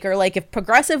money, Baker. Like, if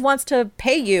Progressive wants to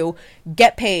pay you,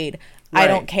 get paid. Right. I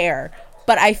don't care.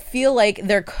 But I feel like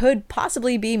there could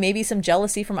possibly be maybe some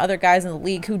jealousy from other guys in the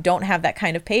league who don't have that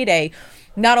kind of payday,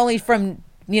 not only from,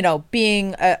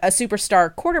 being a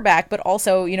superstar quarterback, but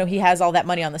also, he has all that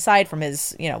money on the side from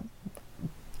his,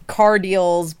 car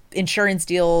deals, insurance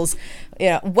deals,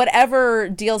 whatever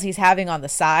deals he's having on the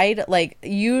side. Like,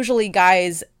 usually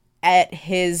guys at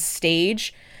his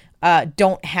stage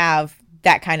don't have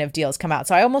that kind of deals come out.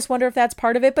 So I almost wonder if that's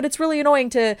part of it, but it's really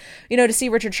annoying to see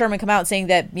Richard Sherman come out saying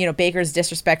that, Baker's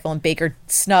disrespectful and Baker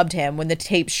snubbed him, when the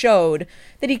tape showed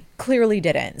that he clearly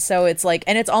didn't. So it's like,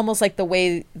 and it's almost like the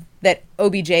way that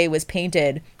OBJ was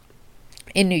painted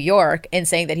in New York, and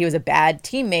saying that he was a bad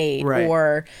teammate, right,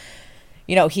 or,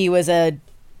 he was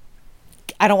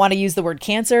I don't want to use the word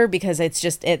cancer, because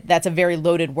that's a very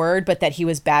loaded word, but that he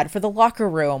was bad for the locker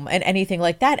room and anything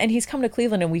like that. And he's come to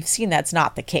Cleveland, and we've seen that's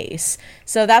not the case.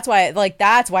 So that's why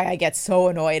I get so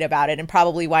annoyed about it, and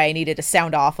probably why I needed to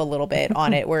sound off a little bit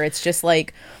on it, where it's just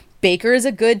like, Baker is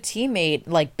a good teammate.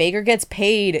 Like, Baker gets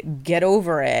paid, get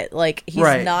over it. Like,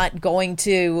 he's not going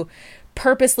to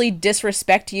purposely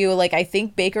disrespect you. Like, I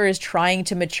think Baker is trying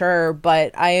to mature,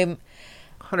 but I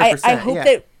hope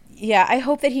that, I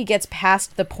hope that he gets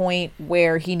past the point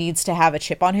where he needs to have a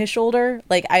chip on his shoulder.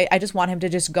 Like, I just want him to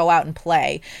just go out and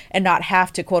play and not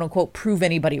have to, quote unquote, prove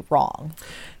anybody wrong.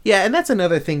 Yeah, and that's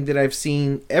another thing that I've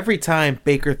seen every time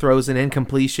Baker throws an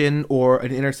incompletion or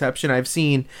an interception. I've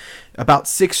seen about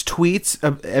 6 tweets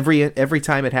of every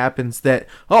time it happens that,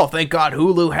 oh, thank God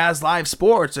Hulu has live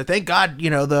sports, or thank God,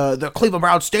 the Cleveland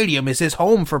Browns Stadium is his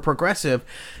home for Progressive.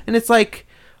 And it's like,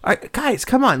 all right, guys,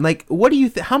 come on. Like, what do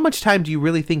you how much time do you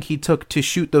really think he took to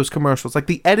shoot those commercials? Like,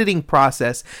 the editing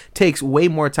process takes way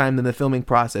more time than the filming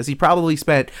process. He probably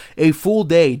spent a full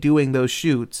day doing those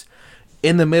shoots.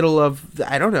 in the middle of,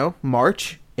 I don't know,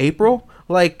 March, April,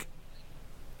 like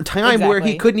time where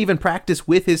he couldn't even practice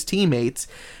with his teammates.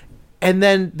 And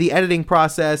then the editing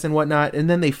process and whatnot, and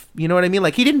then you know what I mean?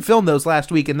 Like, he didn't film those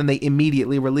last week, and then they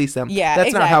immediately release them. Yeah,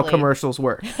 that's not how commercials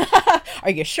work.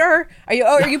 Are you sure?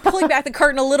 Are you pulling back the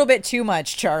curtain a little bit too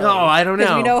much, Charlie? No, I don't know.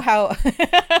 Because we know how.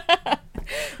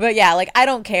 But yeah, like, I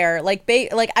don't care. Like,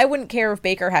 I wouldn't care if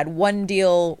Baker had one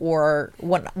deal or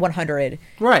 100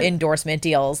 endorsement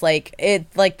deals. Like,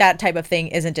 that type of thing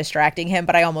isn't distracting him.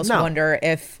 But I almost wonder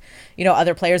if,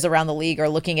 other players around the league are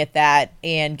looking at that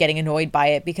and getting annoyed by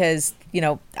it because,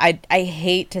 I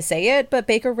hate to say it, but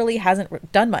Baker really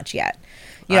hasn't done much yet.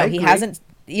 He hasn't,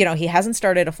 he hasn't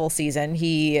started a full season.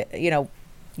 I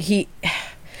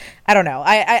don't know.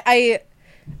 I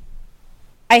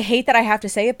hate that I have to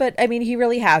say it, but I mean, he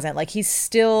really hasn't. Like, he's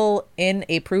still in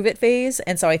a prove it phase.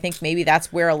 And so I think maybe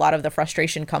that's where a lot of the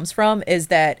frustration comes from, is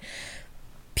that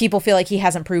people feel like he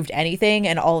hasn't proved anything,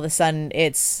 and all of a sudden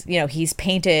it's, he's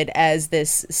painted as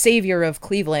this savior of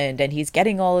Cleveland and he's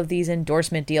getting all of these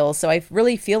endorsement deals. So I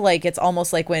really feel like it's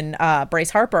almost like when Bryce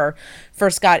Harper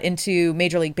first got into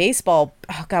Major League Baseball.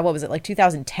 Oh God, what was it, like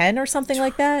 2010 or something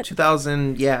like that?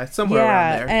 2000, yeah, somewhere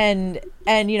around there.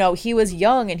 And he was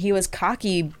young and he was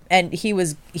cocky and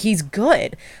he's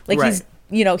good. Like, he's,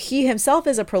 he himself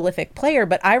is a prolific player,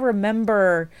 but I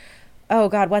remember, oh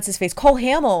God, what's his face? Cole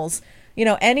Hamels,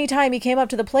 anytime he came up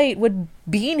to the plate would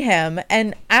bean him,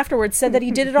 and afterwards said that he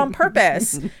did it on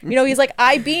purpose. He's like,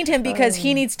 I beaned him because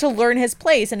he needs to learn his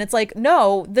place. And it's like,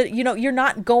 no, you're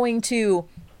not going to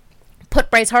put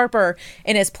Bryce Harper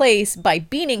in his place by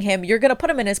beaning him. You're going to put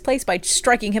him in his place by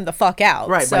striking him the fuck out.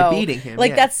 Right, by beating him.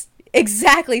 Like, that's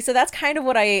exactly. So that's kind of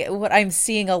what I'm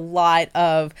seeing a lot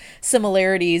of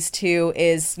similarities to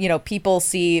is, people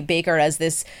see Baker as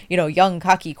this, young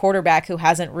cocky quarterback who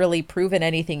hasn't really proven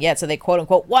anything yet. So they quote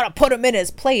unquote want to put him in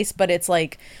his place, but it's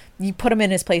like, you put him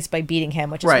in his place by beating him,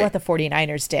 which is what the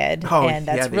 49ers did. Oh, and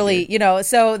that's really,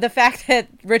 so the fact that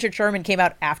Richard Sherman came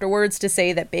out afterwards to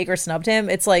say that Baker snubbed him,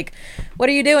 it's like, what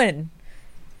are you doing?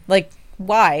 Like,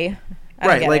 why?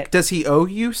 Right. Like, does he owe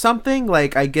you something?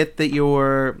 Like, I get that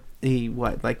you're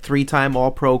like 3-time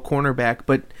All-Pro cornerback,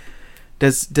 but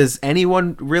does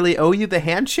anyone really owe you the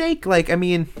handshake? Like, I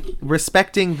mean,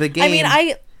 respecting the game. I mean,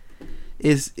 I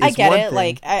get one it. Thing.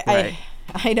 Like,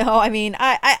 I know. I mean,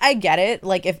 I get it.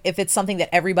 Like, if it's something that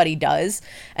everybody does,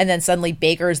 and then suddenly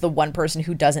Baker is the one person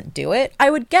who doesn't do it, I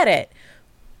would get it.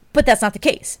 But that's not the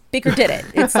case. Baker did it.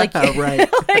 It's like, right.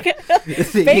 Baker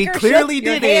he clearly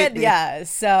did it. Yeah.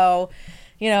 So,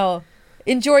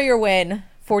 enjoy your win,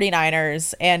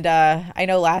 49ers. And I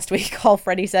know last week all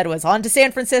Freddie said was on to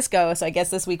San Francisco. So I guess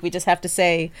this week we just have to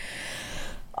say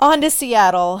on to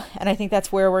Seattle. And I think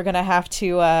that's where we're going to have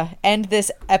to end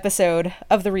this episode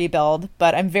of The Rebuild.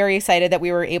 But I'm very excited that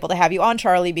we were able to have you on,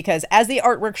 Charlie, because as the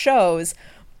artwork shows,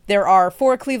 there are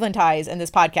 4 Cleveland ties in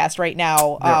this podcast right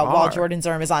now while Jordan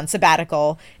Zerm is on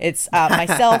sabbatical. It's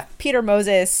myself, Peter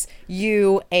Moses,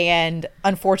 you, and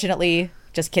unfortunately,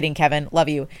 just kidding, Kevin, love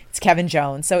you, it's Kevin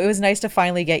Jones. So it was nice to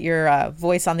finally get your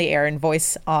voice on the air and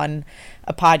voice on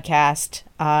a podcast.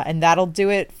 And that'll do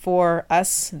it for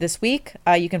us this week.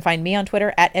 You can find me on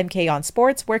Twitter at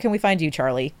MKOnSports. Where can we find you,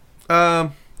 Charlie?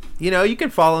 You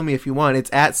can follow me if you want.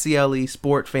 It's at CLE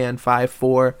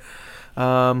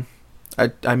SportFan54.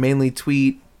 I mainly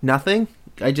tweet nothing.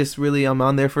 I just really am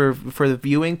on there for the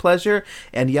viewing pleasure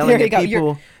and yelling at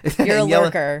people. You're a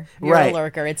lurker. You're a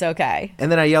lurker. It's okay.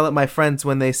 And then I yell at my friends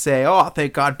when they say, "Oh,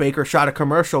 thank God Baker shot a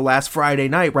commercial last Friday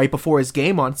night right before his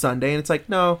game on Sunday." And it's like,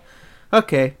 no,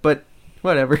 okay, but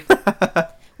whatever.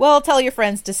 Well, tell your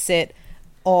friends to sit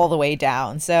all the way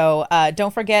down. So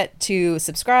don't forget to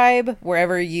subscribe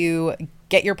wherever you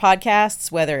get your podcasts,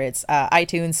 whether it's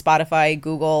iTunes, Spotify,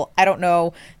 Google. I don't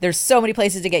know. There's so many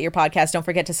places to get your podcast. Don't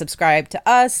forget to subscribe to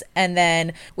us. And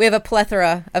then we have a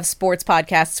plethora of sports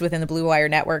podcasts within the Blue Wire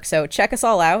Network. So check us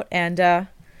all out, and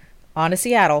on to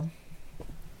Seattle.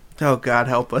 Oh, God,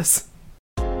 help us.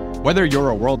 Whether you're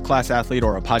a world-class athlete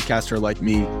or a podcaster like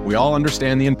me, we all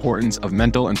understand the importance of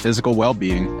mental and physical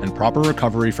well-being and proper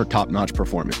recovery for top-notch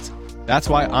performance. That's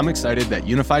why I'm excited that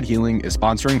Unified Healing is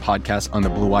sponsoring podcasts on the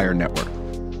Blue Wire Network.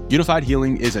 Unified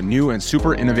Healing is a new and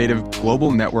super innovative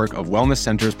global network of wellness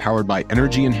centers powered by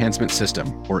Energy Enhancement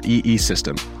System, or EE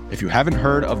System. If you haven't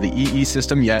heard of the EE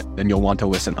System yet, then you'll want to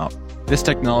listen up. This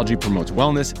technology promotes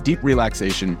wellness, deep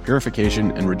relaxation,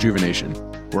 purification, and rejuvenation.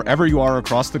 Wherever you are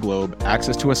across the globe,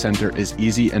 access to a center is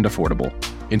easy and affordable.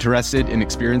 Interested in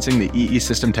experiencing the EE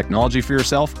System technology for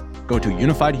yourself? Go to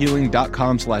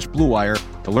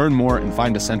unifiedhealing.com/bluewire to learn more and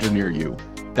find a center near you.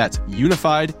 That's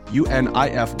unified,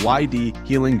 UNIFYD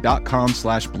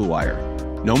healing.com/Blue Wire.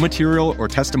 No material or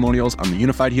testimonials on the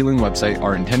Unified Healing website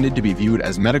are intended to be viewed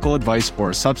as medical advice or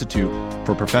a substitute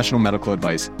for professional medical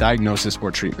advice, diagnosis,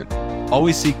 or treatment.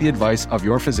 Always seek the advice of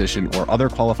your physician or other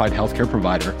qualified healthcare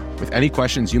provider with any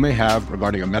questions you may have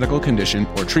regarding a medical condition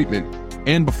or treatment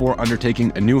and before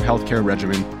undertaking a new healthcare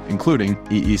regimen, including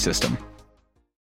EE system.